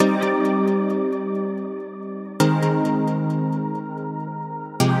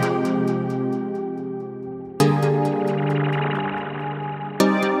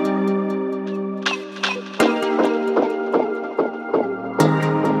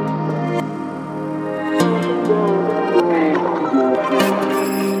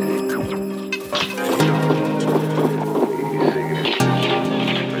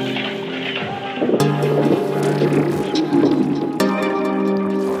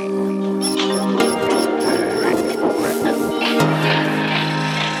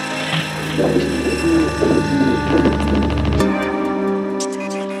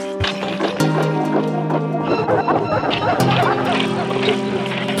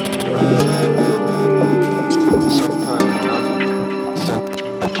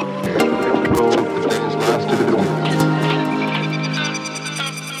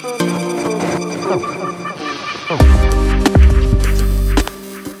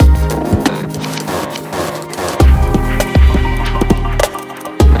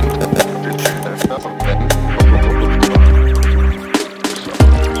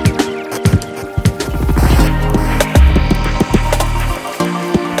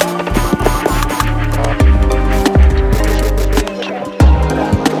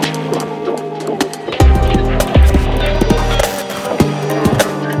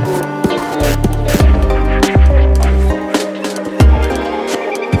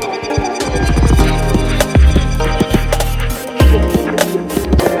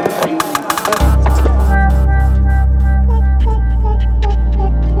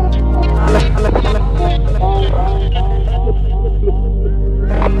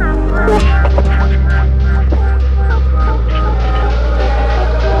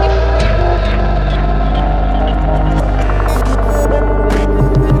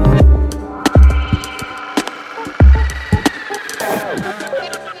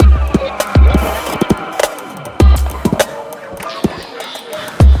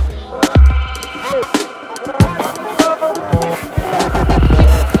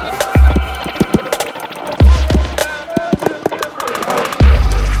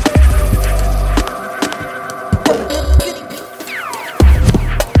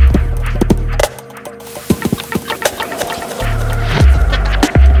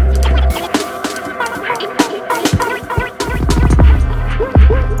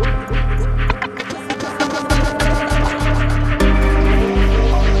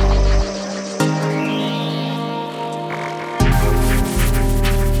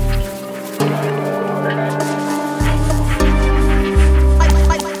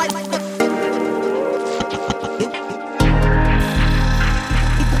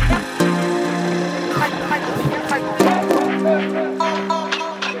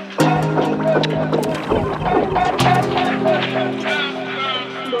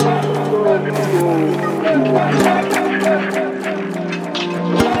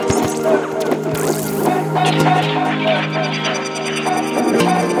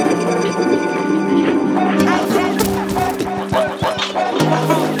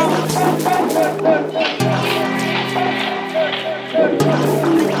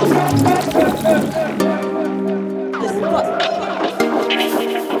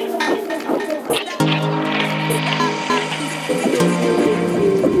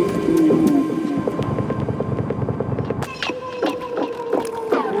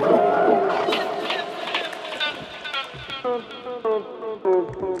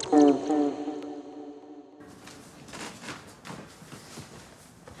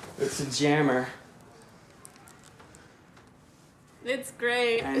It's a jammer. It's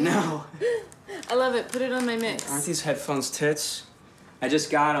great. I know. I love it. Put it on my mix. Aren't these headphones tits? I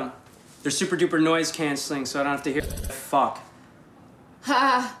just got them. They're super duper noise canceling, so I don't have to hear fuck.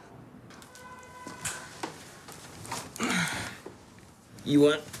 Ha! You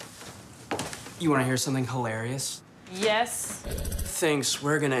want to hear something hilarious? Yes. Thinks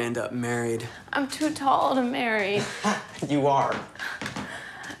we're gonna end up married. I'm too tall to marry. You are.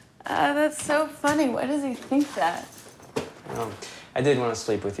 That's so funny. Why does he think that? I did want to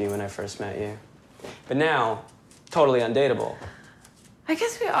sleep with you when I first met you. But now, totally undateable. I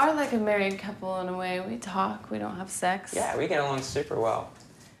guess we are like a married couple in a way. We talk, we don't have sex. Yeah, we get along super well.